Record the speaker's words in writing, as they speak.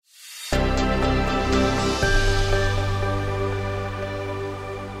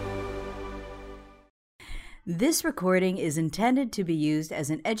This recording is intended to be used as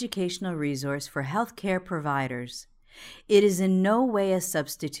an educational resource for healthcare providers. It is in no way a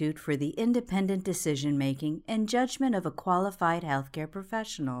substitute for the independent decision-making and judgment of a qualified healthcare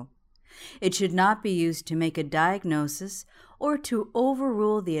professional. It should not be used to make a diagnosis or to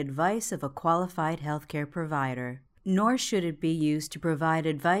overrule the advice of a qualified healthcare provider, nor should it be used to provide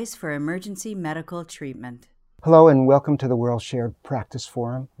advice for emergency medical treatment. Hello and welcome to the World Shared Practice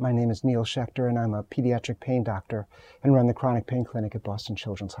Forum. My name is Neil Schechter and I'm a pediatric pain doctor and run the chronic pain clinic at Boston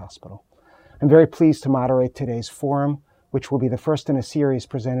Children's Hospital. I'm very pleased to moderate today's forum, which will be the first in a series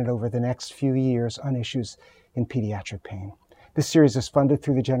presented over the next few years on issues in pediatric pain. This series is funded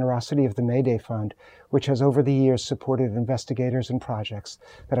through the generosity of the Mayday Fund, which has over the years supported investigators and projects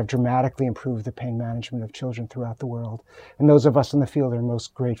that have dramatically improved the pain management of children throughout the world, and those of us in the field are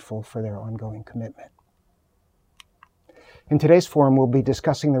most grateful for their ongoing commitment. In today's forum, we'll be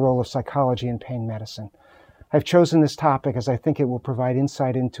discussing the role of psychology in pain medicine. I've chosen this topic as I think it will provide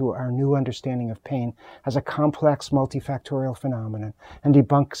insight into our new understanding of pain as a complex, multifactorial phenomenon and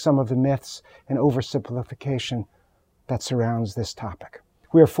debunk some of the myths and oversimplification that surrounds this topic.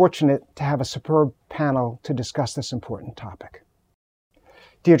 We are fortunate to have a superb panel to discuss this important topic.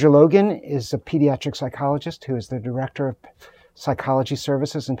 Deirdre Logan is a pediatric psychologist who is the director of Psychology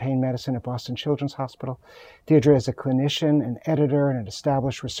Services and Pain Medicine at Boston Children's Hospital. Deirdre is a clinician, an editor, and an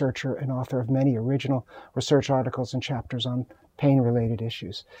established researcher and author of many original research articles and chapters on pain-related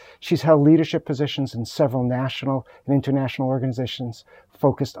issues. She's held leadership positions in several national and international organizations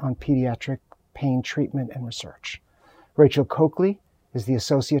focused on pediatric pain treatment and research. Rachel Coakley is the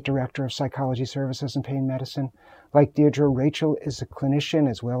Associate Director of Psychology Services and Pain Medicine. Like Deirdre, Rachel is a clinician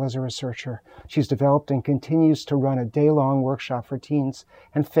as well as a researcher. She's developed and continues to run a day-long workshop for teens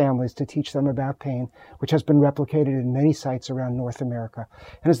and families to teach them about pain, which has been replicated in many sites around North America,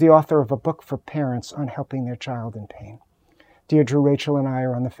 and is the author of a book for parents on helping their child in pain. Deirdre, Rachel, and I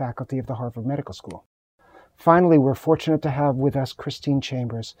are on the faculty of the Harvard Medical School. Finally, we're fortunate to have with us Christine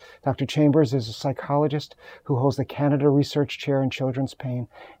Chambers. Dr. Chambers is a psychologist who holds the Canada Research Chair in Children's Pain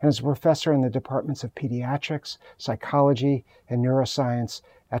and is a professor in the departments of pediatrics, psychology, and neuroscience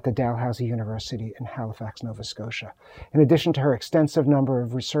at the Dalhousie University in Halifax, Nova Scotia. In addition to her extensive number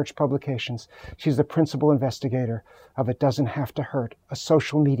of research publications, she's the principal investigator of It Doesn't Have to Hurt, a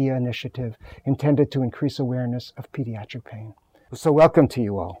social media initiative intended to increase awareness of pediatric pain. So welcome to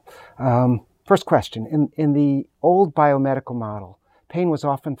you all. First question, in the old biomedical model, pain was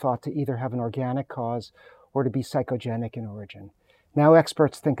often thought to either have an organic cause or to be psychogenic in origin. Now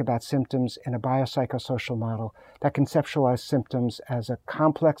experts think about symptoms in a biopsychosocial model that conceptualize symptoms as a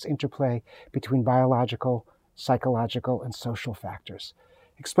complex interplay between biological, psychological, and social factors.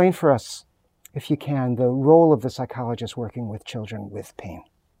 Explain for us, if you can, the role of the psychologist working with children with pain.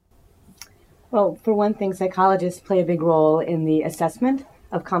 Well, for one thing, psychologists play a big role in the assessment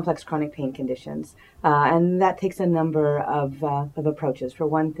of complex chronic pain conditions. And that takes a number of approaches. For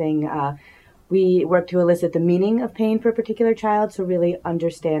one thing, we work to elicit the meaning of pain for a particular child, so really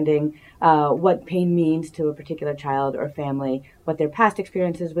understanding what pain means to a particular child or family, what their past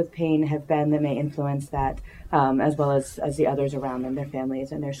experiences with pain have been that may influence that, as well as the others around them, their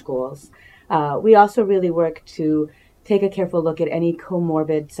families and their schools. We also really work to take a careful look at any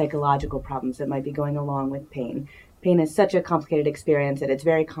comorbid psychological problems that might be going along with pain. Pain is such a complicated experience that it's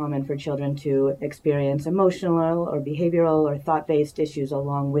very common for children to experience emotional or behavioral or thought-based issues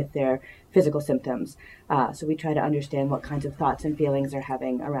along with their physical symptoms. So we try to understand what kinds of thoughts and feelings they're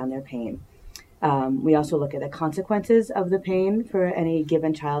having around their pain. We also look at the consequences of the pain for any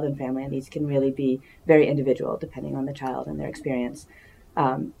given child and family, and these can really be very individual depending on the child and their experience.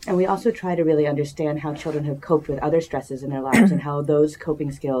 And we also try to really understand how children have coped with other stresses in their lives and how those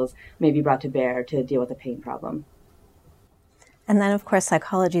coping skills may be brought to bear to deal with a pain problem. And then, of course,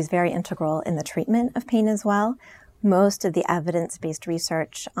 psychology is very integral in the treatment of pain as well. Most of the evidence-based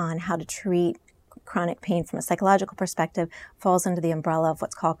research on how to treat chronic pain from a psychological perspective falls under the umbrella of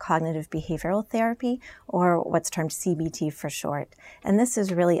what's called cognitive behavioral therapy, or what's termed CBT for short. And this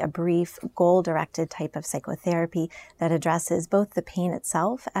is really a brief, goal-directed type of psychotherapy that addresses both the pain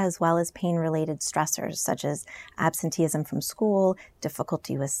itself as well as pain-related stressors, such as absenteeism from school,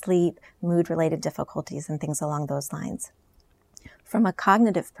 difficulty with sleep, mood-related difficulties, and things along those lines. From a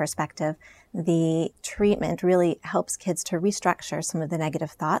cognitive perspective, the treatment really helps kids to restructure some of the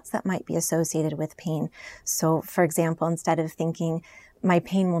negative thoughts that might be associated with pain. So, for example, instead of thinking, my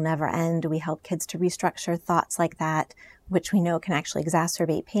pain will never end, we help kids to restructure thoughts like that, which we know can actually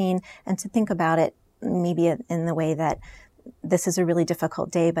exacerbate pain, and to think about it maybe in the way that this is a really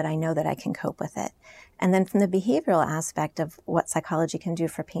difficult day, but I know that I can cope with it. And then from the behavioral aspect of what psychology can do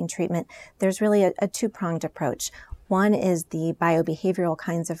for pain treatment, there's really a two-pronged approach. One is the biobehavioral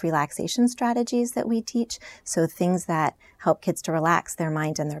kinds of relaxation strategies that we teach, so things that help kids to relax their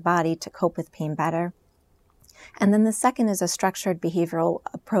mind and their body to cope with pain better. And then the second is a structured behavioral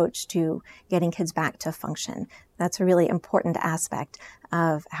approach to getting kids back to function. That's a really important aspect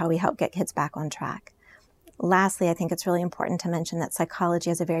of how we help get kids back on track. Lastly, I think it's really important to mention that psychology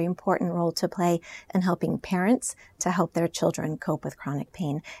has a very important role to play in helping parents to help their children cope with chronic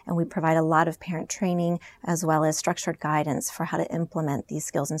pain. And we provide a lot of parent training as well as structured guidance for how to implement these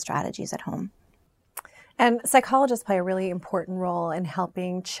skills and strategies at home. And psychologists play a really important role in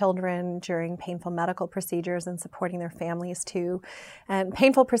helping children during painful medical procedures and supporting their families too. And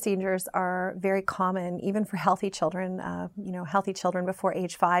painful procedures are very common even for healthy children. Healthy children before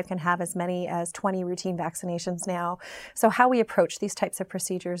age 5 can have as many as 20 routine vaccinations now. So how we approach these types of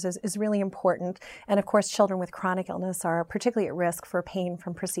procedures is really important. And of course, children with chronic illness are particularly at risk for pain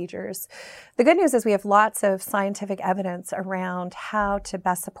from procedures. The good news is we have lots of scientific evidence around how to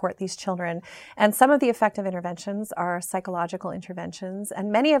best support these children. And some of the effective interventions are psychological interventions,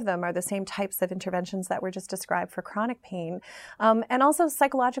 and many of them are the same types of interventions that were just described for chronic pain. And also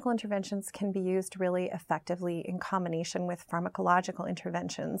psychological interventions can be used really effectively in combination with pharmacological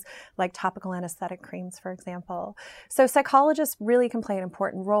interventions, like topical anesthetic creams, for example. So psychologists really can play an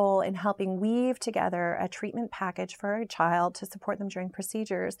important role in helping weave together a treatment package for a child to support them during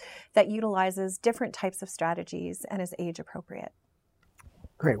procedures that utilizes different types of strategies and is age appropriate.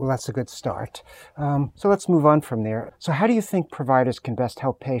 Great. Well, that's a good start. So let's move on from there. So how do you think providers can best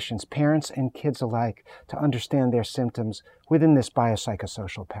help patients, parents and kids alike, to understand their symptoms within this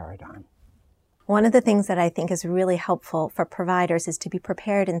biopsychosocial paradigm? One of the things that I think is really helpful for providers is to be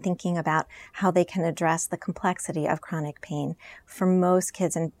prepared in thinking about how they can address the complexity of chronic pain. For most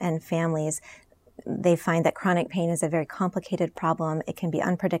kids and families, they find that chronic pain is a very complicated problem. It can be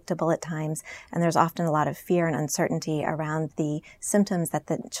unpredictable at times, and there's often a lot of fear and uncertainty around the symptoms that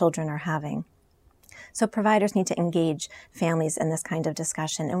the children are having. So providers need to engage families in this kind of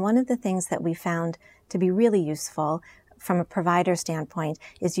discussion. And one of the things that we found to be really useful from a provider standpoint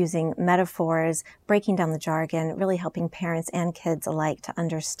is using metaphors, breaking down the jargon, really helping parents and kids alike to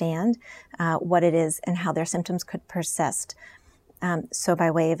understand what it is and how their symptoms could persist. So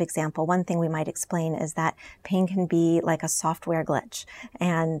by way of example, one thing we might explain is that pain can be like a software glitch.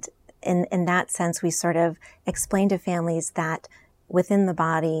 And in that sense, we sort of explain to families that within the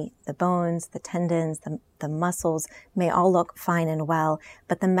body, the bones, the tendons, the muscles may all look fine and well,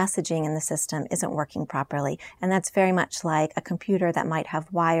 but the messaging in the system isn't working properly. And that's very much like a computer that might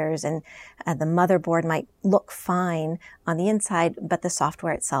have wires and the motherboard might look fine on the inside, but the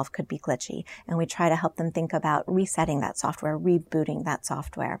software itself could be glitchy. And we try to help them think about resetting that software, rebooting that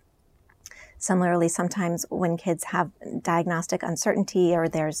software. Similarly, sometimes when kids have diagnostic uncertainty or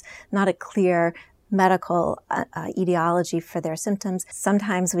there's not a clear medical etiology for their symptoms,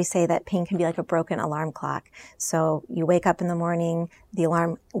 sometimes we say that pain can be like a broken alarm clock. So you wake up in the morning, the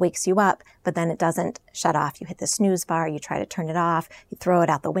alarm wakes you up, but then it doesn't shut off. You hit the snooze bar, you try to turn it off, you throw it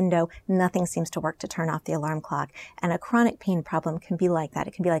out the window, nothing seems to work to turn off the alarm clock. And a chronic pain problem can be like that.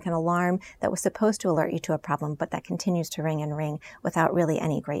 It can be like an alarm that was supposed to alert you to a problem, but that continues to ring and ring without really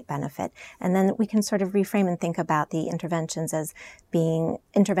any great benefit. And then we can sort of reframe and think about the interventions as being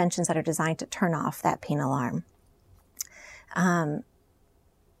interventions that are designed to turn off that pain alarm.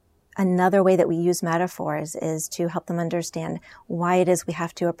 Another way that we use metaphors is to help them understand why it is we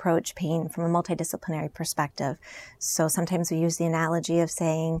have to approach pain from a multidisciplinary perspective. So sometimes we use the analogy of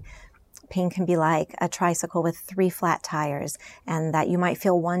saying pain can be like a tricycle with 3 flat tires, and that you might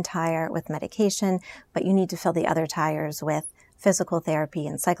fill one tire with medication, but you need to fill the other tires with physical therapy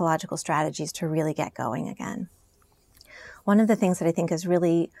and psychological strategies to really get going again. One of the things that I think is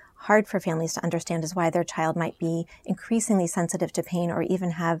really hard for families to understand is why their child might be increasingly sensitive to pain or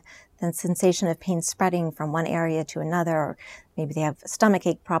even have the sensation of pain spreading from one area to another, or maybe they have a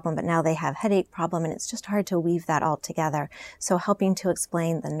stomachache problem, but now they have headache problem, and it's just hard to weave that all together. So helping to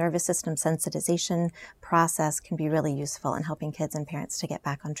explain the nervous system sensitization process can be really useful in helping kids and parents to get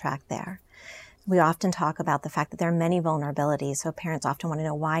back on track there. We often talk about the fact that there are many vulnerabilities, so parents often want to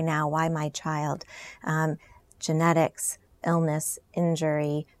know why now, why my child, genetics, illness,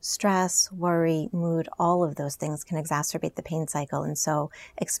 injury, stress, worry, mood, all of those things can exacerbate the pain cycle. And so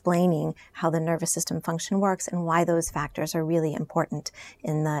explaining how the nervous system function works and why those factors are really important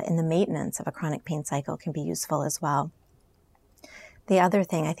in the maintenance of a chronic pain cycle can be useful as well. The other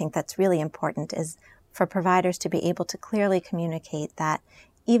thing I think that's really important is for providers to be able to clearly communicate that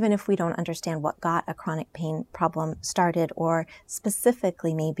even if we don't understand what got a chronic pain problem started or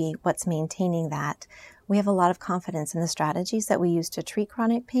specifically maybe what's maintaining that, we have a lot of confidence in the strategies that we use to treat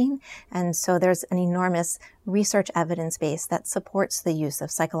chronic pain. And so there's an enormous research evidence base that supports the use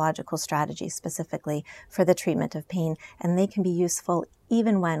of psychological strategies specifically for the treatment of pain. And they can be useful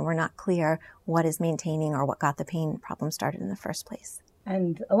even when we're not clear what is maintaining or what got the pain problem started in the first place.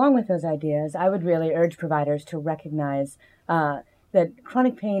 And along with those ideas, I would really urge providers to recognize that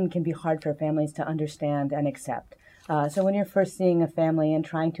chronic pain can be hard for families to understand and accept. So when you're first seeing a family and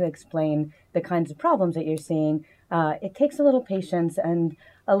trying to explain the kinds of problems that you're seeing, it takes a little patience and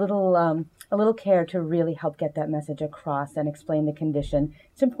a little care to really help get that message across and explain the condition.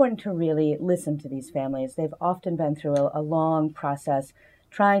 It's important to really listen to these families. They've often been through a long process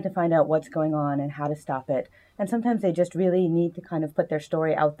trying to find out what's going on and how to stop it. And sometimes they just really need to kind of put their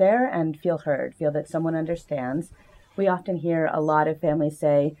story out there and feel heard, feel that someone understands. We often hear a lot of families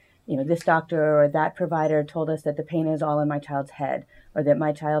say, you know, this doctor or that provider told us that the pain is all in my child's head, or that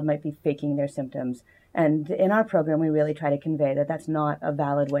my child might be faking their symptoms. And in our program, we really try to convey that that's not a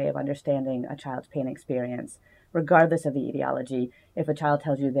valid way of understanding a child's pain experience. Regardless of the etiology, if a child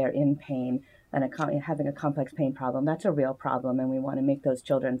tells you they're in pain and having a complex pain problem, that's a real problem, and we want to make those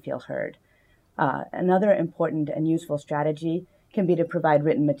children feel heard. Another important and useful strategy can be to provide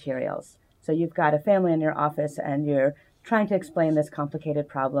written materials. So you've got a family in your office and you're trying to explain this complicated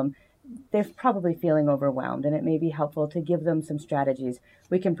problem. They're probably feeling overwhelmed, and it may be helpful to give them some strategies.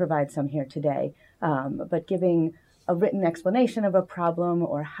 We can provide some here today, but giving a written explanation of a problem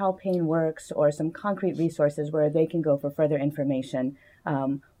or how pain works or some concrete resources where they can go for further information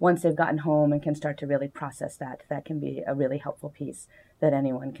once they've gotten home and can start to really process that can be a really helpful piece that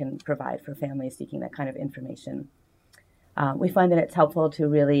anyone can provide for families seeking that kind of information. We find that it's helpful to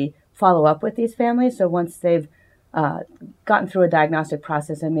really follow up with these families. So once they've gotten through a diagnostic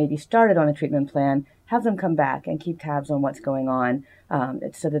process and maybe started on a treatment plan, have them come back and keep tabs on what's going on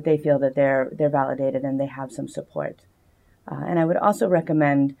so that they feel that they're validated and they have some support. And I would also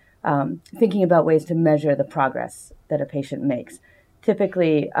recommend thinking about ways to measure the progress that a patient makes.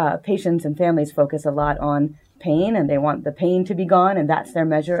 Typically, patients and families focus a lot on pain and they want the pain to be gone, and that's their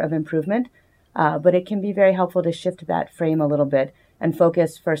measure of improvement. But it can be very helpful to shift that frame a little bit and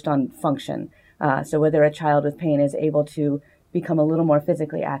focus first on function. So whether a child with pain is able to become a little more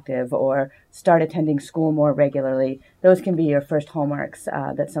physically active or start attending school more regularly, those can be your first hallmarks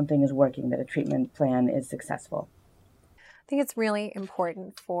that something is working, that a treatment plan is successful. I think it's really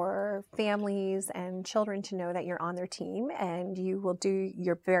important for families and children to know that you're on their team and you will do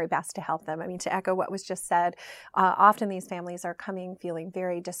your very best to help them. I mean, to echo what was just said, often these families are coming feeling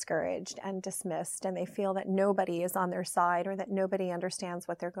very discouraged and dismissed, and they feel that nobody is on their side or that nobody understands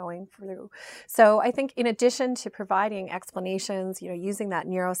what they're going through. So I think in addition to providing explanations, using that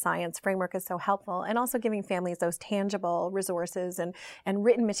neuroscience framework is so helpful, and also giving families those tangible resources and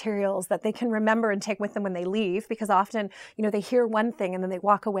written materials that they can remember and take with them when they leave, because often, they hear one thing and then they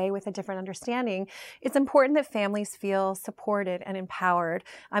walk away with a different understanding. It's important that families feel supported and empowered.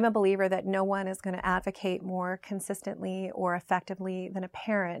 I'm a believer that no one is going to advocate more consistently or effectively than a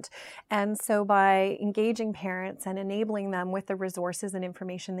parent. And so by engaging parents and enabling them with the resources and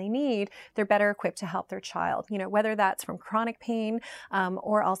information they need, they're better equipped to help their child, whether that's from chronic pain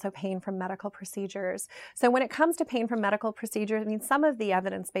or also pain from medical procedures. So when it comes to pain from medical procedures, some of the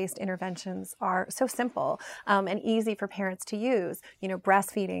evidence-based interventions are so simple and easy for parents to use.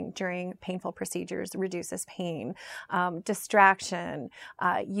 Breastfeeding during painful procedures reduces pain. Distraction,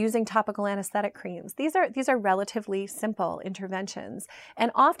 using topical anesthetic creams. These are relatively simple interventions. And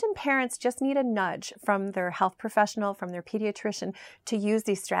often parents just need a nudge from their health professional, from their pediatrician to use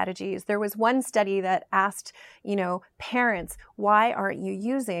these strategies. There was one study that asked, parents, why aren't you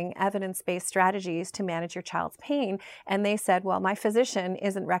using evidence-based strategies to manage your child's pain? And they said, well, my physician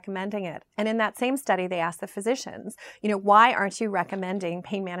isn't recommending it. And in that same study, they asked the physicians, why aren't you recommending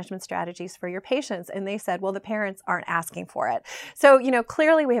pain management strategies for your patients? And they said, well, the parents aren't asking for it. So,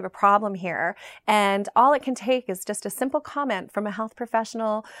 clearly we have a problem here. And all it can take is just a simple comment from a health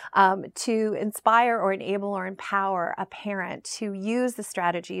professional to inspire or enable or empower a parent to use the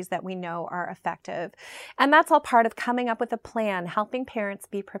strategies that we know are effective. And that's all part of coming up with a plan, helping parents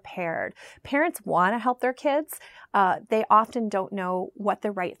be prepared. Parents want to help their kids. They often don't know what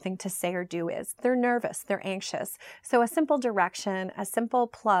the right thing to say or do is. They're nervous, they're anxious. So a simple direction, a simple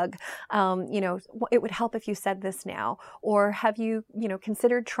plug, it would help if you said this now, or have you,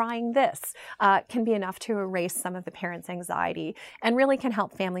 considered trying this, can be enough to erase some of the parents' anxiety and really can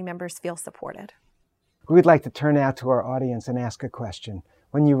help family members feel supported. We'd like to turn now to our audience and ask a question.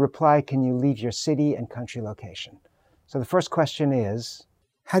 When you reply, can you leave your city and country location? So the first question is,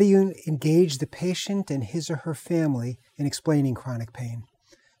 How do you engage the patient and his or her family in explaining chronic pain?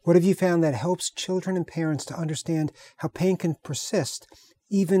 What have you found that helps children and parents to understand how pain can persist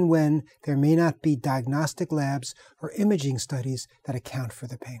even when there may not be diagnostic labs or imaging studies that account for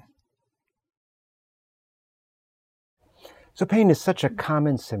the pain? So pain is such a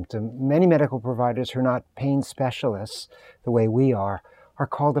common symptom. Many medical providers who are not pain specialists, the way we are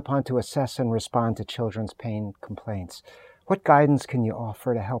called upon to assess and respond to children's pain complaints. What guidance can you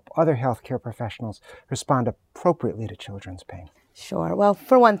offer to help other healthcare professionals respond appropriately to children's pain? Sure. Well,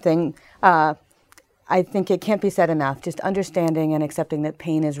 for one thing, I think it can't be said enough, just understanding and accepting that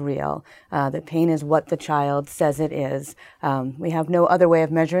pain is real, that pain is what the child says it is. We have no other way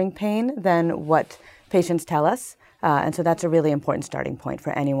of measuring pain than what patients tell us. And so that's a really important starting point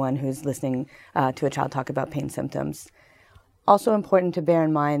for anyone who's listening to a child talk about pain symptoms. Also important to bear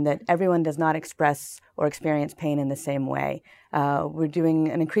in mind that everyone does not express or experience pain in the same way. We're doing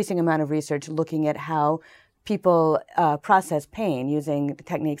an increasing amount of research looking at how people process pain using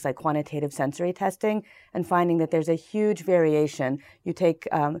techniques like quantitative sensory testing and finding that there's a huge variation. You take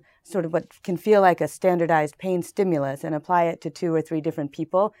sort of what can feel like a standardized pain stimulus and apply it to 2 or 3 different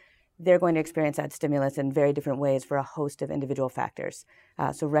people. They're going to experience that stimulus in very different ways for a host of individual factors.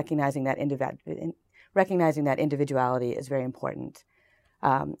 So recognizing that individuality is very important.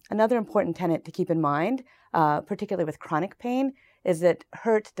 Another important tenet to keep in mind, particularly with chronic pain, is that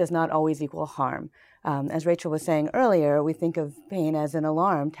hurt does not always equal harm. As Rachel was saying earlier, we think of pain as an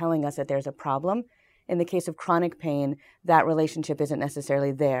alarm telling us that there's a problem. In the case of chronic pain, that relationship isn't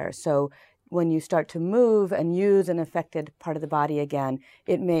necessarily there. So when you start to move and use an affected part of the body again,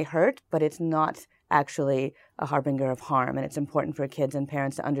 it may hurt, but it's not actually a harbinger of harm. And it's important for kids and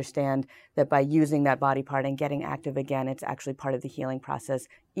parents to understand that by using that body part and getting active again, it's actually part of the healing process,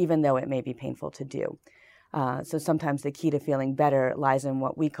 even though it may be painful to do. So sometimes the key to feeling better lies in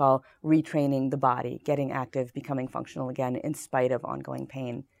what we call retraining the body, getting active, becoming functional again in spite of ongoing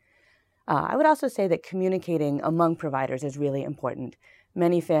pain. I would also say that communicating among providers is really important.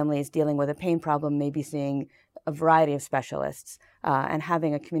 Many families dealing with a pain problem may be seeing a variety of specialists, and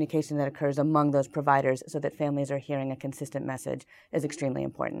having a communication that occurs among those providers so that families are hearing a consistent message is extremely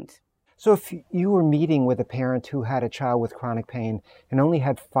important. So if you were meeting with a parent who had a child with chronic pain and only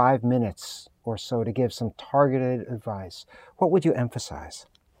had 5 minutes or so to give some targeted advice, what would you emphasize?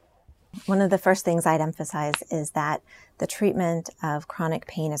 One of the first things I'd emphasize is that the treatment of chronic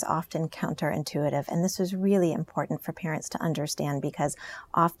pain is often counterintuitive, and this is really important for parents to understand because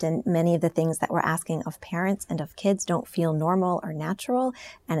often many of the things that we're asking of parents and of kids don't feel normal or natural,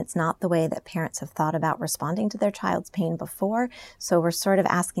 and it's not the way that parents have thought about responding to their child's pain before, so we're sort of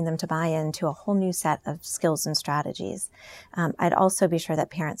asking them to buy into a whole new set of skills and strategies. I'd also be sure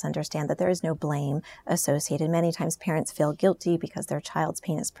that parents understand that there is no blame associated. Many times parents feel guilty because their child's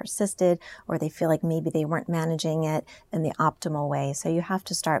pain has persisted, or they feel like maybe they weren't managing it in the optimal way. So you have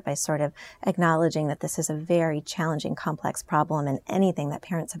to start by sort of acknowledging that this is a very challenging, complex problem, and anything that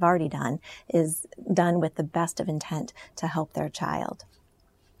parents have already done is done with the best of intent to help their child.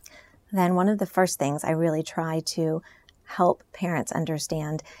 Then one of the first things I really try to help parents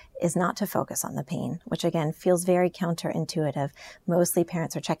understand is not to focus on the pain, which again feels very counterintuitive. Mostly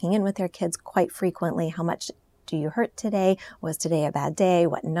parents are checking in with their kids quite frequently. How much do you hurt today? Was today a bad day?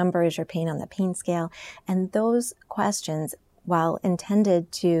 What number is your pain on the pain scale? And those questions, while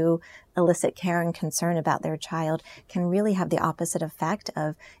intended to elicit care and concern about their child, can really have the opposite effect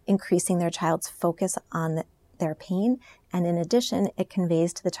of increasing their child's focus on their pain. And in addition, it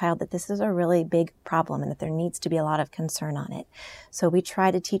conveys to the child that this is a really big problem and that there needs to be a lot of concern on it. So we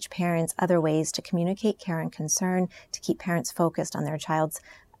try to teach parents other ways to communicate care and concern, to keep parents focused on their child's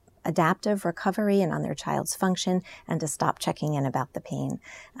adaptive recovery and on their child's function, and to stop checking in about the pain.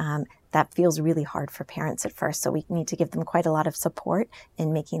 That feels really hard for parents at first, so we need to give them quite a lot of support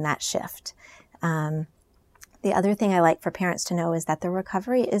in making that shift. The other thing I like for parents to know is that the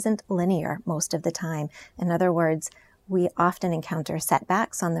recovery isn't linear most of the time. In other words, we often encounter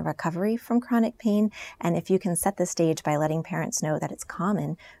setbacks on the recovery from chronic pain, and if you can set the stage by letting parents know that it's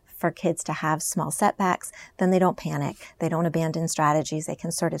common for kids to have small setbacks, then they don't panic. They don't abandon strategies. They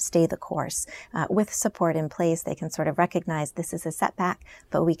can sort of stay the course. With support in place, they can sort of recognize this is a setback,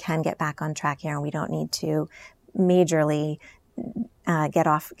 but we can get back on track here and we don't need to majorly get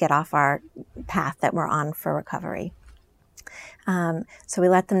off our path that we're on for recovery. So we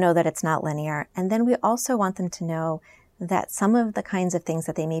let them know that it's not linear. And then we also want them to know that some of the kinds of things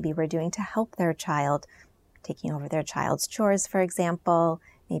that they maybe were doing to help their child, taking over their child's chores, for example,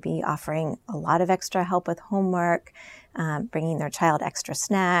 maybe offering a lot of extra help with homework, bringing their child extra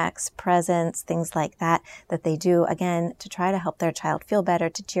snacks, presents, things like that, that they do, again, to try to help their child feel better,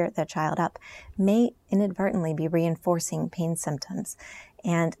 to cheer their child up, may inadvertently be reinforcing pain symptoms.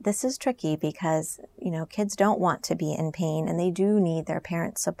 And this is tricky because, kids don't want to be in pain and they do need their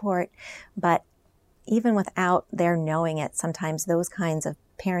parents' support. But even without their knowing it, sometimes those kinds of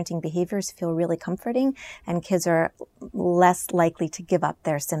parenting behaviors feel really comforting, and kids are less likely to give up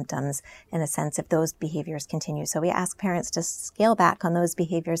their symptoms, in a sense, if those behaviors continue. So we ask parents to scale back on those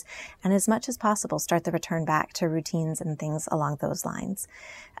behaviors and, as much as possible, start the return back to routines and things along those lines.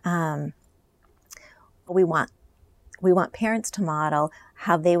 We want parents to model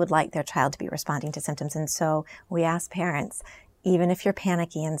how they would like their child to be responding to symptoms. And so we ask parents, even if you're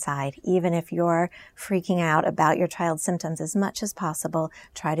panicky inside, even if you're freaking out about your child's symptoms, as much as possible,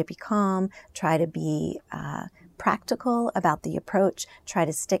 try to be calm, try to be practical about the approach, try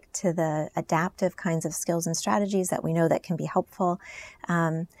to stick to the adaptive kinds of skills and strategies that we know that can be helpful.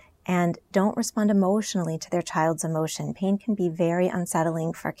 And don't respond emotionally to their child's emotion. Pain can be very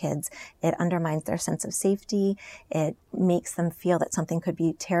unsettling for kids. It undermines their sense of safety. It makes them feel that something could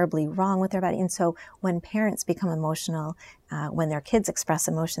be terribly wrong with their body. And so when parents become emotional, when their kids express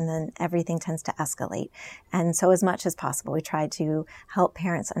emotion, then everything tends to escalate. And so as much as possible, we try to help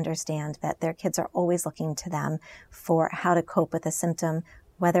parents understand that their kids are always looking to them for how to cope with a symptom,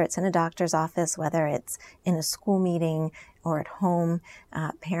 whether it's in a doctor's office, whether it's in a school meeting or at home.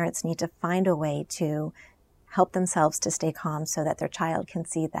 Parents need to find a way to help themselves to stay calm so that their child can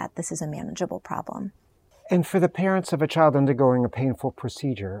see that this is a manageable problem. And for the parents of a child undergoing a painful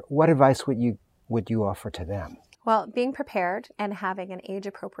procedure, what advice would you offer to them? Well, being prepared and having an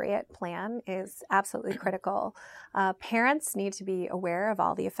age-appropriate plan is absolutely critical. Parents need to be aware of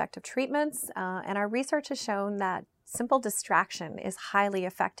all the effective treatments, and our research has shown that simple distraction is highly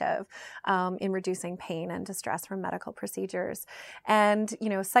effective in reducing pain and distress from medical procedures. And,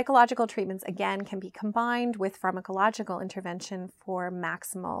 psychological treatments, again, can be combined with pharmacological intervention for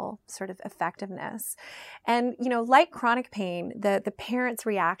maximal sort of effectiveness. And, like chronic pain, the parents'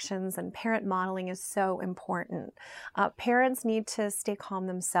 reactions and parent modeling is so important. Parents need to stay calm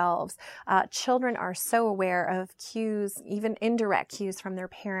themselves. Children are so aware of cues, even indirect cues from their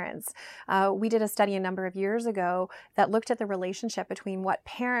parents. We did a study a number of years ago that looked at the relationship between what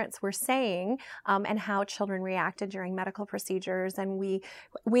parents were saying and how children reacted during medical procedures. And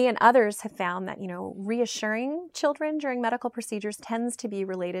we and others have found that, reassuring children during medical procedures tends to be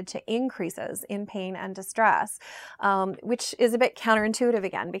related to increases in pain and distress, which is a bit counterintuitive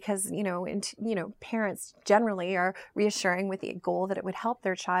again, because, parents generally are reassuring with the goal that it would help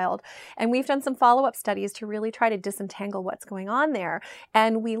their child. And we've done some follow-up studies to really try to disentangle what's going on there.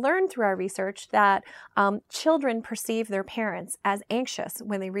 And we learned through our research that children perceive their parents as anxious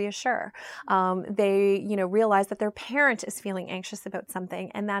when they reassure. They, realize that their parent is feeling anxious about something,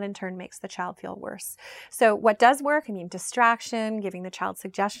 and that in turn makes the child feel worse. So what does work? Distraction, giving the child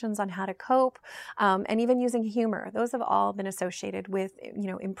suggestions on how to cope, and even using humor. Those have all been associated with,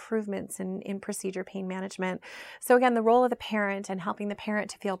 improvements in procedure pain management. So again, the role of the parent and helping the parent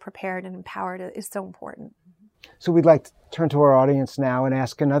to feel prepared and empowered is so important. So we'd like to turn to our audience now and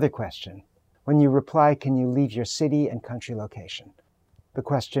ask another question. When you reply, can you leave your city and country location? The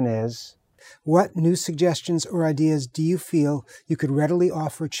question is, what new suggestions or ideas do you feel you could readily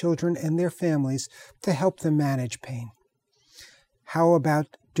offer children and their families to help them manage pain? How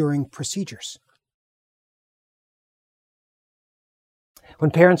about during procedures?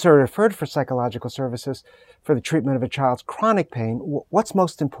 When parents are referred for psychological services for the treatment of a child's chronic pain, what's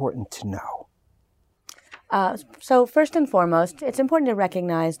most important to know? So first and foremost, it's important to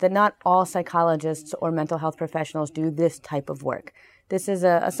recognize that not all psychologists or mental health professionals do this type of work. This is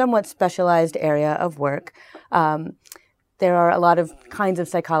a somewhat specialized area of work. There are a lot of kinds of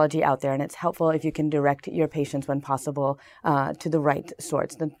psychology out there, and it's helpful if you can direct your patients when possible to the right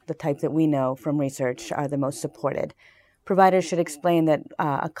sorts, the type that we know from research are the most supported. Providers should explain that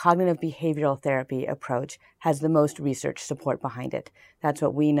a cognitive behavioral therapy approach has the most research support behind it. That's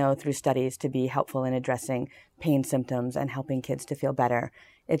what we know through studies to be helpful in addressing pain symptoms and helping kids to feel better.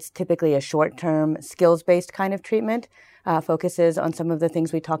 It's typically a short-term, skills-based kind of treatment, focuses on some of the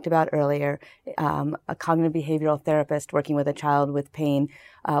things we talked about earlier. A cognitive behavioral therapist working with a child with pain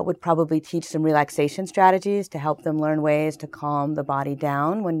would probably teach some relaxation strategies to help them learn ways to calm the body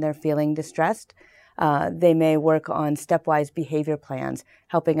down when they're feeling distressed. They may work on stepwise behavior plans,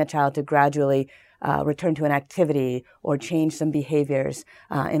 helping a child to gradually return to an activity or change some behaviors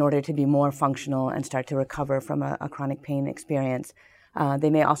in order to be more functional and start to recover from a chronic pain experience. They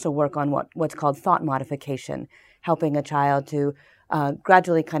may also work on what's called thought modification, helping a child to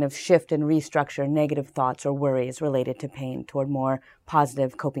gradually kind of shift and restructure negative thoughts or worries related to pain toward more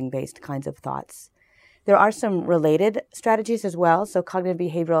positive coping-based kinds of thoughts. There are some related strategies as well. So cognitive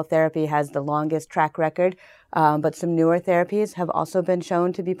behavioral therapy has the longest track record, but some newer therapies have also been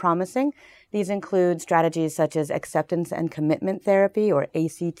shown to be promising. These include strategies such as acceptance and commitment therapy, or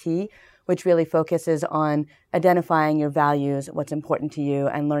ACT, which really focuses on identifying your values, what's important to you,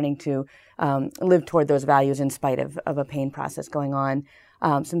 and learning to live toward those values in spite of a pain process going on.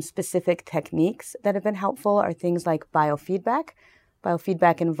 Some specific techniques that have been helpful are things like biofeedback.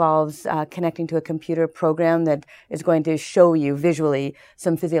 Biofeedback involves connecting to a computer program that is going to show you visually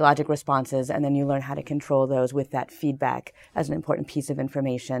some physiologic responses, and then you learn how to control those with that feedback as an important piece of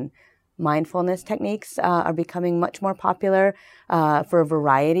information. Mindfulness techniques are becoming much more popular for a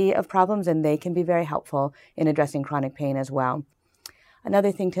variety of problems, and they can be very helpful in addressing chronic pain as well.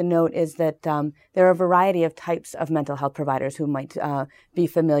 Another thing to note is that there are a variety of types of mental health providers who might be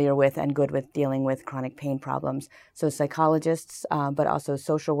familiar with and good with dealing with chronic pain problems. So psychologists, but also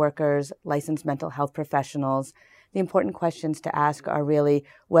social workers, licensed mental health professionals. The important questions to ask are really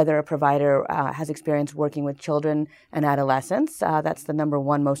whether a provider has experience working with children and adolescents. That's the number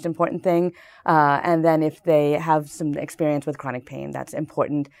one most important thing. And then if they have some experience with chronic pain, that's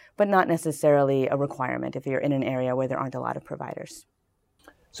important, but not necessarily a requirement if you're in an area where there aren't a lot of providers.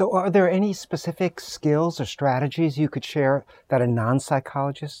 So are there any specific skills or strategies you could share that a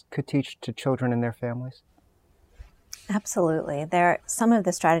non-psychologist could teach to children and their families? Absolutely. Some of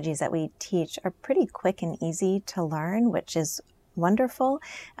the strategies that we teach are pretty quick and easy to learn, which is wonderful.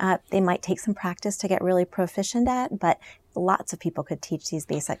 They might take some practice to get really proficient at, but lots of people could teach these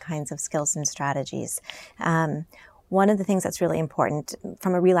basic kinds of skills and strategies. One of the things that's really important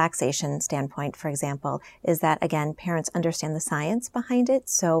from a relaxation standpoint, for example, is that, again, parents understand the science behind it.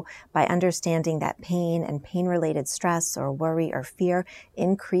 So by understanding that pain and pain-related stress or worry or fear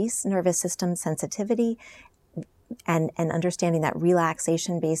increase nervous system sensitivity, and understanding that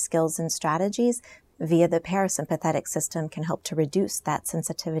relaxation-based skills and strategies via the parasympathetic system can help to reduce that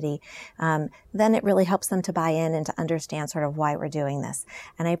sensitivity, then it really helps them to buy in and to understand sort of why we're doing this.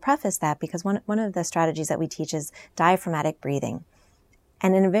 And I preface that because one of the strategies that we teach is diaphragmatic breathing.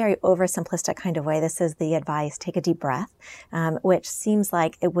 And in a very oversimplistic kind of way, this is the advice, take a deep breath, which seems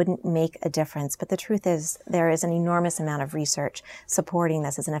like it wouldn't make a difference. But the truth is there is an enormous amount of research supporting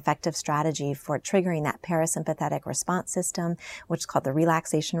this as an effective strategy for triggering that parasympathetic response system, which is called the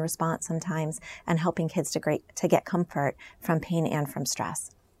relaxation response sometimes, and helping kids to get comfort from pain and from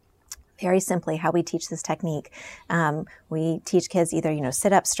stress. Very simply, how we teach this technique, we teach kids either,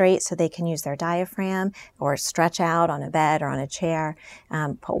 sit up straight so they can use their diaphragm, or stretch out on a bed or on a chair,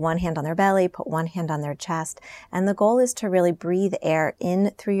 put one hand on their belly, put one hand on their chest. And the goal is to really breathe air in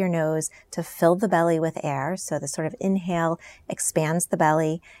through your nose to fill the belly with air. So the sort of inhale expands the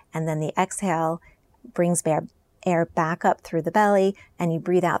belly, and then the exhale brings air back up through the belly, and you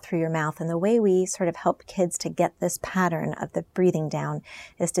breathe out through your mouth. And the way we sort of help kids to get this pattern of the breathing down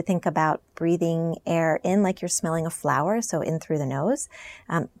is to think about breathing air in like you're smelling a flower, so in through the nose,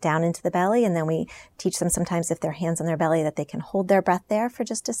 down into the belly. And then we teach them sometimes, if their hand's on their belly, that they can hold their breath there for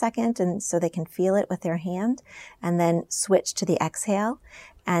just a second, and so they can feel it with their hand, and then switch to the exhale.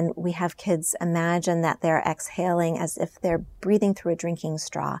 And we have kids imagine that they're exhaling as if they're breathing through a drinking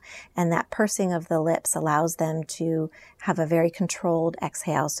straw. And that pursing of the lips allows them to have a very controlled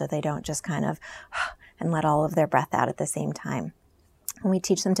exhale so they don't just kind of and let all of their breath out at the same time. And we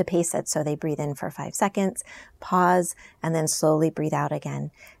teach them to pace it. So they breathe in for 5 seconds, pause, and then slowly breathe out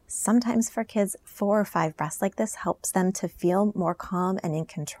again. Sometimes for kids, 4 or 5 breaths like this helps them to feel more calm and in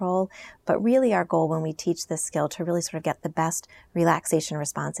control. But really our goal when we teach this skill to really sort of get the best relaxation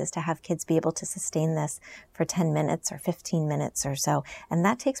response is to have kids be able to sustain this for 10 minutes or 15 minutes or so. And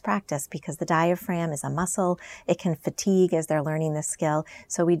that takes practice because the diaphragm is a muscle. It can fatigue as they're learning this skill.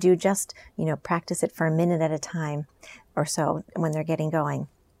 So we do just, practice it for a minute at a time or so when they're getting going.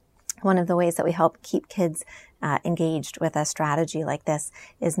 One of the ways that we help keep kids engaged with a strategy like this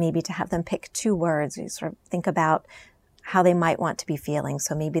is maybe to have them pick 2 words. You sort of think about how they might want to be feeling.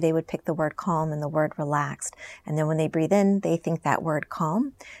 So maybe they would pick the word calm and the word relaxed. And then when they breathe in, they think that word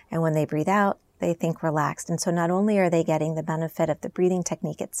calm. And when they breathe out, they think relaxed. And so not only are they getting the benefit of the breathing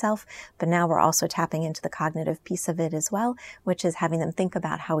technique itself, but now we're also tapping into the cognitive piece of it as well, which is having them think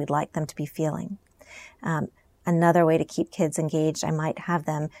about how we'd like them to be feeling. Another way to keep kids engaged, I might have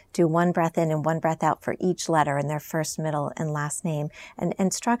them do 1 breath in and 1 breath out for each letter in their first, middle, and last name. And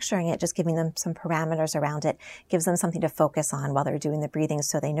structuring it, just giving them some parameters around it, gives them something to focus on while they're doing the breathing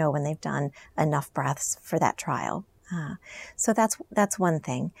so they know when they've done enough breaths for that trial. So that's one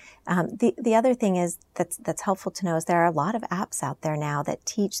thing. The other thing is that's helpful to know is there are a lot of apps out there now that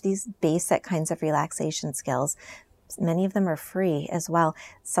teach these basic kinds of relaxation skills. Many of them are free as well.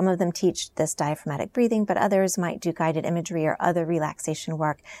 Some of them teach this diaphragmatic breathing, but others might do guided imagery or other relaxation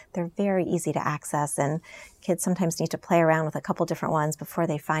work. They're very easy to access, and kids sometimes need to play around with a couple different ones before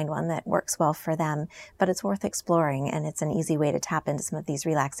they find one that works well for them. But it's worth exploring, and it's an easy way to tap into some of these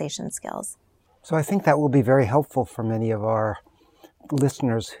relaxation skills. So I think that will be very helpful for many of our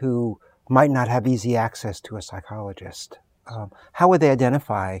listeners who might not have easy access to a psychologist. How would they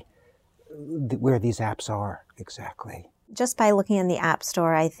identify where these apps are exactly? Just by looking in the App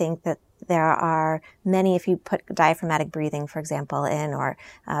Store, I think that there are many. If you put diaphragmatic breathing, for example, in, or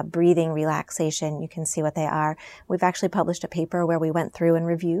breathing relaxation, you can see what they are. We've actually published a paper where we went through and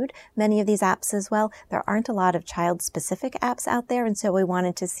reviewed many of these apps as well. There aren't a lot of child-specific apps out there, and so we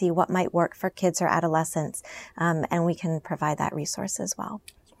wanted to see what might work for kids or adolescents, and we can provide that resource as well.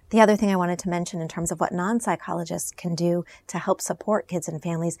 The other thing I wanted to mention in terms of what non-psychologists can do to help support kids and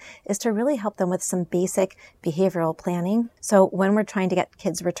families is to really help them with some basic behavioral planning. So when we're trying to get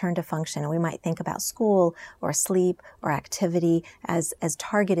kids returned to function, we might think about school or sleep or activity as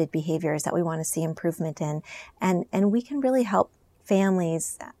targeted behaviors that we want to see improvement in. And we can really help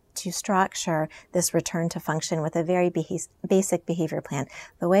families to structure this return to function with a very basic behavior plan.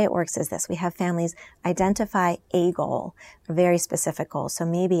 The way it works is this. We have families identify a goal, a very specific goal. So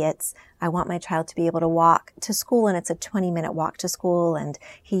maybe it's, I want my child to be able to walk to school, and it's a 20-minute walk to school, and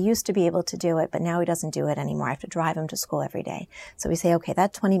he used to be able to do it, but now he doesn't do it anymore. I have to drive him to school every day. So we say, okay,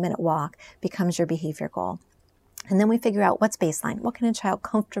 that 20-minute walk becomes your behavior goal. And then we figure out what's baseline. What can a child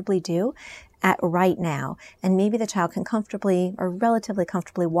comfortably do at right now? And maybe the child can comfortably or relatively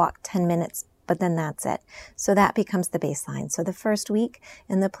comfortably walk 10 minutes, but then that's it. So that becomes the baseline. So the first week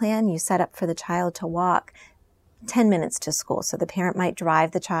in the plan, you set up for the child to walk 10 minutes to school. So the parent might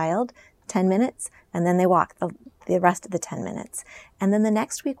drive the child 10 minutes, and then they walk the rest of the 10 minutes. And then the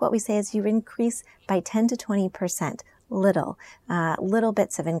next week, what we say is you increase by 10 to 20%. Little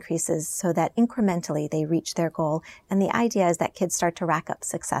bits of increases so that incrementally they reach their goal. And the idea is that kids start to rack up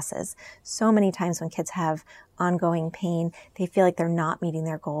successes. So many times when kids have ongoing pain, they feel like they're not meeting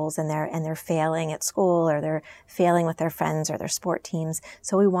their goals, and they're failing at school, or they're failing with their friends or their sport teams.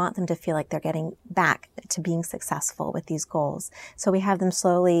 So we want them to feel like they're getting back to being successful with these goals. So we have them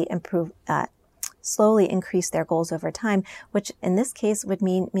slowly increase their goals over time, which in this case would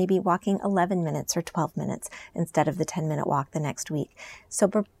mean maybe walking 11 minutes or 12 minutes instead of the 10-minute walk the next week. So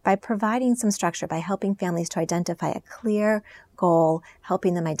by providing some structure, by helping families to identify a clear goal,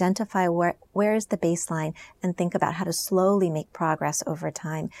 helping them identify where is the baseline, and think about how to slowly make progress over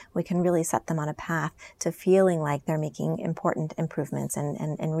time, we can really set them on a path to feeling like they're making important improvements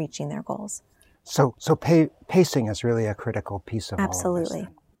and reaching their goals. So pacing is really a critical piece of Absolutely. all of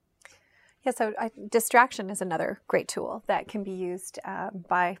this. Yeah, so distraction is another great tool that can be used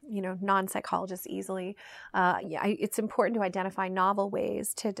by non-psychologists easily. It's important to identify novel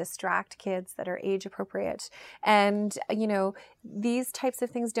ways to distract kids that are age appropriate, and these types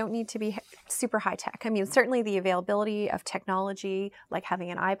of things don't need to be super high tech. I mean, certainly the availability of technology, like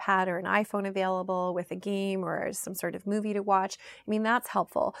having an iPad or an iPhone available with a game or some sort of movie to watch, I mean, that's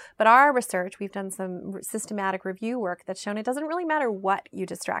helpful. But our research, we've done some systematic review work that's shown it doesn't really matter what you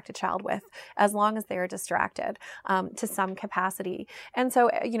distract a child with, as long as they are distracted to some capacity. And so,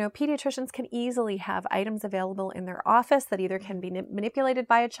 pediatricians can easily have items available in their office that either can be manipulated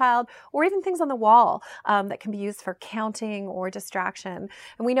by a child, or even things on the wall that can be used for counting or distraction.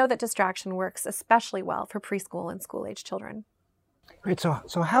 And we know that distraction works especially well for preschool and school-age children. Great.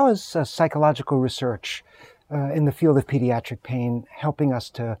 So how is psychological research in the field of pediatric pain helping us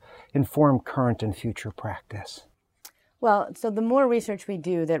to inform current and future practice? Well, so the more research we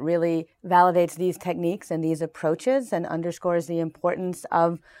do that really validates these techniques and these approaches and underscores the importance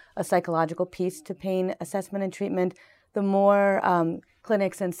of a psychological piece to pain assessment and treatment, the more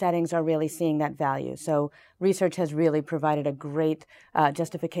clinics and settings are really seeing that value. So research has really provided a great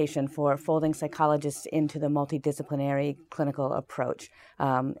justification for folding psychologists into the multidisciplinary clinical approach.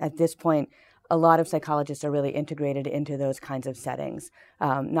 At this point, a lot of psychologists are really integrated into those kinds of settings,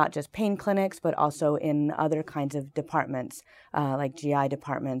 not just pain clinics, but also in other kinds of departments, like GI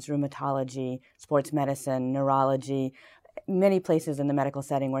departments, rheumatology, sports medicine, neurology, many places in the medical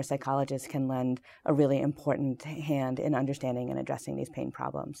setting where psychologists can lend a really important hand in understanding and addressing these pain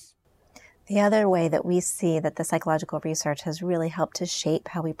problems. The other way that we see that the psychological research has really helped to shape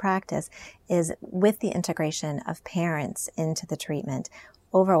how we practice is with the integration of parents into the treatment.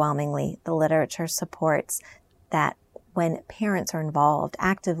 Overwhelmingly, the literature supports that when parents are involved,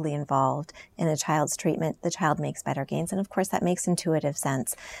 actively involved in a child's treatment, the child makes better gains. And of course, that makes intuitive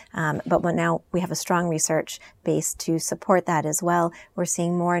sense. But now we have a strong research base to support that as well. We're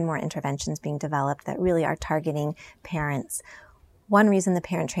seeing more and more interventions being developed that really are targeting parents. One reason the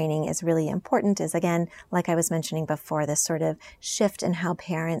parent training is really important is, again, like I was mentioning before, this sort of shift in how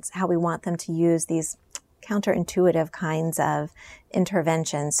we want them to use these counterintuitive kinds of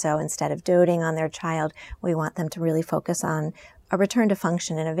interventions. So instead of doting on their child, we want them to really focus on a return to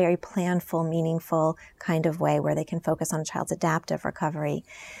function in a very planful, meaningful kind of way where they can focus on a child's adaptive recovery.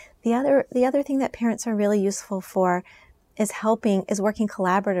 The other thing that parents are really useful for is working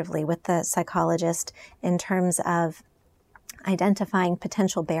collaboratively with the psychologist in terms of identifying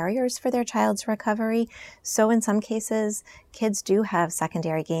potential barriers for their child's recovery. So in some cases, kids do have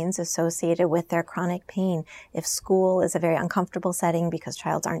secondary gains associated with their chronic pain. If school is a very uncomfortable setting because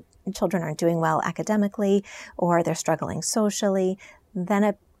children aren't doing well academically or they're struggling socially, then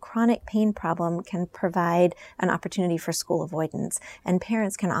a chronic pain problem can provide an opportunity for school avoidance. And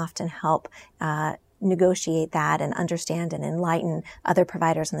parents can often help negotiate that and understand and enlighten other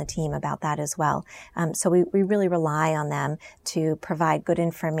providers on the team about that as well. So we really rely on them to provide good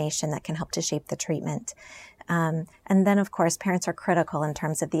information that can help to shape the treatment. And then, of course, parents are critical in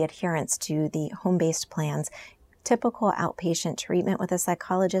terms of the adherence to the home-based plans. Typical outpatient treatment with a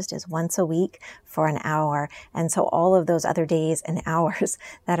psychologist is once a week for an hour. And so all of those other days and hours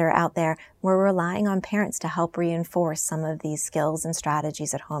that are out there, we're relying on parents to help reinforce some of these skills and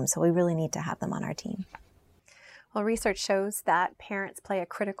strategies at home. So we really need to have them on our team. Well, research shows that parents play a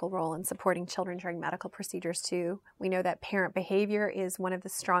critical role in supporting children during medical procedures too. We know that parent behavior is one of the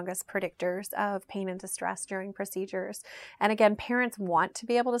strongest predictors of pain and distress during procedures. And again, parents want to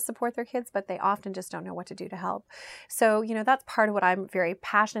be able to support their kids, but they often just don't know what to do to help. So, that's part of what I'm very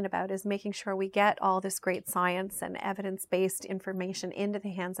passionate about, is making sure we get all this great science and evidence-based information into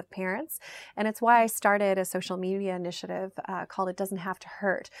the hands of parents. And it's why I started a social media initiative called It Doesn't Have to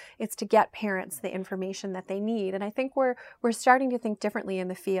Hurt. It's to get parents the information that they need. And I think we're starting to think differently in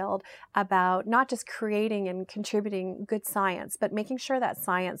the field about not just creating and contributing good science, but making sure that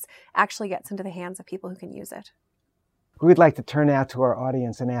science actually gets into the hands of people who can use it. We'd like to turn now to our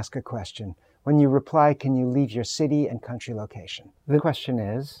audience and ask a question. When you reply, can you leave your city and country location? The question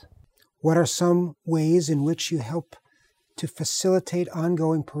is, what are some ways in which you help to facilitate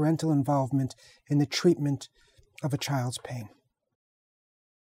ongoing parental involvement in the treatment of a child's pain?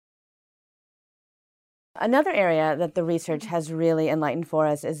 Another area that the research has really enlightened for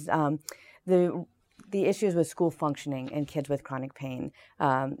us is the issues with school functioning in kids with chronic pain.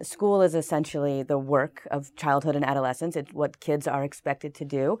 School is essentially the work of childhood and adolescence. It's what kids are expected to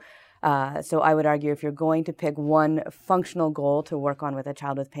do. So I would argue if you're going to pick one functional goal to work on with a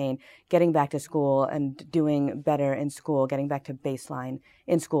child with pain, getting back to school and doing better in school, getting back to baseline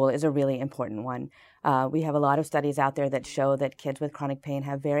in school is a really important one. We have a lot of studies out there that show that kids with chronic pain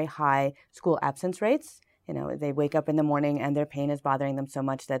have very high school absence rates. They wake up in the morning and their pain is bothering them so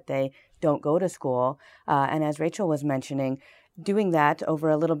much that they don't go to school. And as Rachel was mentioning, doing that over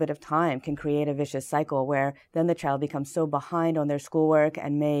a little bit of time can create a vicious cycle where then the child becomes so behind on their schoolwork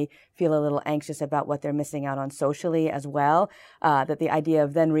and may feel a little anxious about what they're missing out on socially as well, that the idea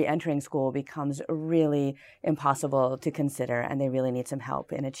of then re-entering school becomes really impossible to consider, and they really need some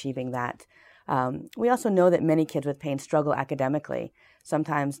help in achieving that. We also know that many kids with pain struggle academically.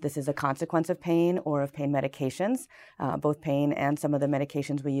 Sometimes this is a consequence of pain or of pain medications. Both pain and some of the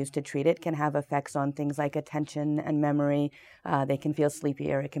medications we use to treat it can have effects on things like attention and memory. They can feel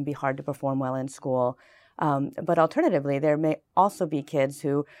sleepier. It can be hard to perform well in school. But alternatively, there may also be kids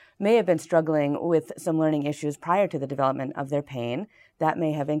who may have been struggling with some learning issues prior to the development of their pain. That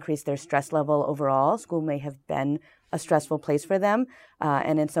may have increased their stress level overall. School may have been a stressful place for them,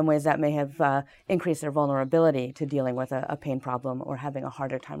 and in some ways that may have increased their vulnerability to dealing with a pain problem or having a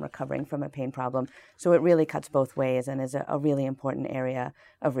harder time recovering from a pain problem. So it really cuts both ways and is a really important area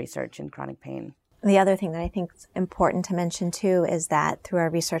of research in chronic pain. The other thing that I think is important to mention too is that through our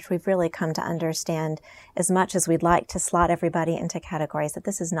research, we've really come to understand, as much as we'd like to slot everybody into categories, that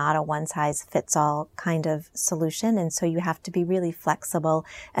this is not a one-size-fits-all kind of solution. And so you have to be really flexible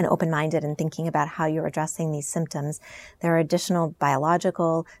and open-minded in thinking about how you're addressing these symptoms. There are additional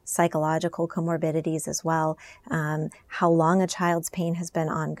biological, psychological comorbidities as well. How long a child's pain has been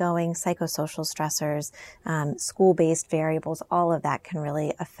ongoing, psychosocial stressors, school-based variables, all of that can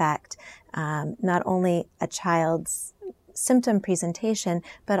really affect not only a child's symptom presentation,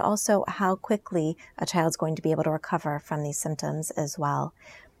 but also how quickly a child's going to be able to recover from these symptoms as well.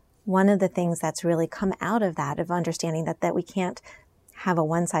 One of the things that's really come out of that, of understanding that we can't have a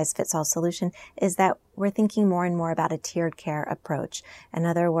one-size-fits-all solution is that we're thinking more and more about a tiered care approach. In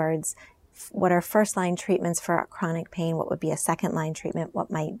other words, what are first-line treatments for chronic pain? What would be a second-line treatment?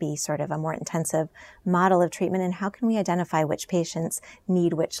 What might be sort of a more intensive model of treatment? And how can we identify which patients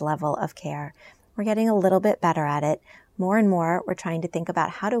need which level of care? We're getting a little bit better at it. More and more, we're trying to think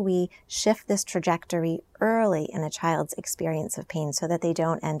about how do we shift this trajectory early in a child's experience of pain so that they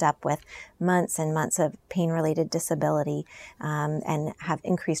don't end up with months and months of pain-related disability and have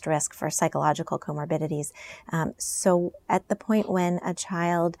increased risk for psychological comorbidities. So at the point when a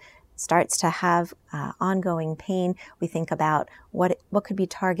child starts to have ongoing pain, we think about what could be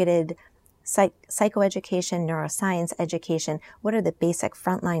targeted psychoeducation, neuroscience education. What are the basic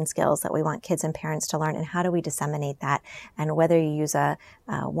frontline skills that we want kids and parents to learn, and how do we disseminate that? And whether you use a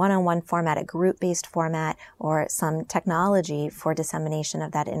one-on-one format, a group-based format, or some technology for dissemination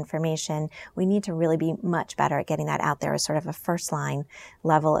of that information, we need to really be much better at getting that out there as sort of a first-line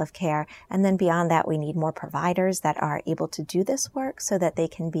level of care. And then beyond that, we need more providers that are able to do this work so that they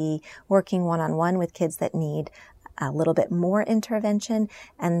can be working one-on-one with kids that need a little bit more intervention.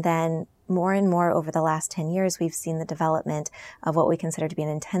 And then more and more over the last 10 years, we've seen the development of what we consider to be an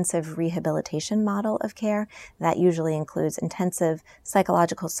intensive rehabilitation model of care. That usually includes intensive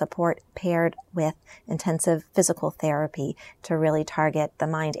psychological support paired with intensive physical therapy to really target the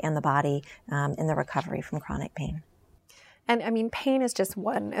mind and the body in the recovery from chronic pain. And I mean, pain is just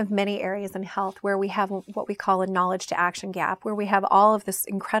one of many areas in health where we have what we call a knowledge to action gap, where we have all of this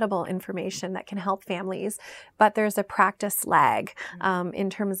incredible information that can help families, but there's a practice lag in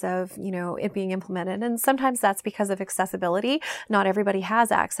terms of, it being implemented. And sometimes that's because of accessibility. Not everybody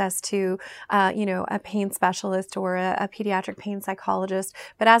has access to, a pain specialist or a pediatric pain psychologist.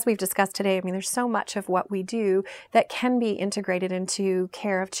 But as we've discussed today, I mean, there's so much of what we do that can be integrated into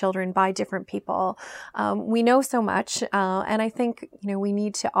care of children by different people. We know so much. And I think, we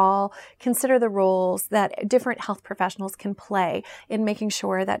need to all consider the roles that different health professionals can play in making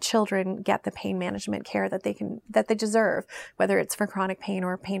sure that children get the pain management care that they deserve, whether it's for chronic pain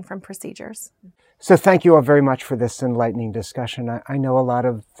or pain from procedures. So thank you all very much for this enlightening discussion. I know a lot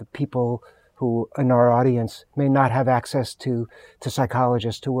of the people who in our audience may not have access to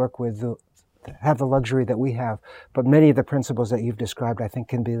psychologists to work with, have the luxury that we have, but many of the principles that you've described, I think,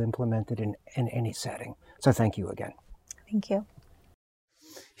 can be implemented in any setting. So thank you again. Thank you.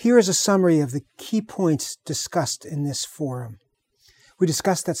 Here is a summary of the key points discussed in this forum. We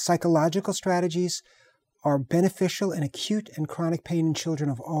discussed that psychological strategies are beneficial in acute and chronic pain in children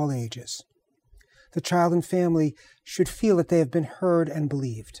of all ages. The child and family should feel that they have been heard and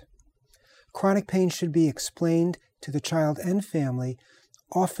believed. Chronic pain should be explained to the child and family,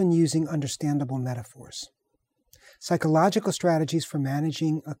 often using understandable metaphors. Psychological strategies for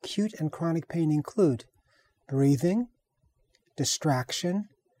managing acute and chronic pain include breathing, distraction,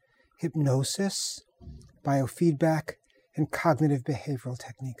 hypnosis, biofeedback, and cognitive behavioral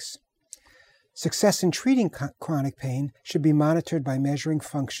techniques. Success in treating chronic pain should be monitored by measuring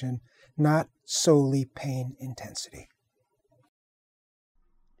function, not solely pain intensity.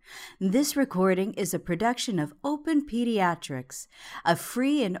 This recording is a production of Open Pediatrics, a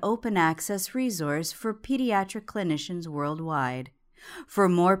free and open access resource for pediatric clinicians worldwide. For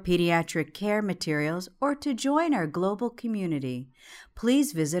more pediatric care materials or to join our global community,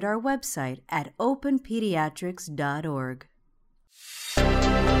 please visit our website at openpediatrics.org.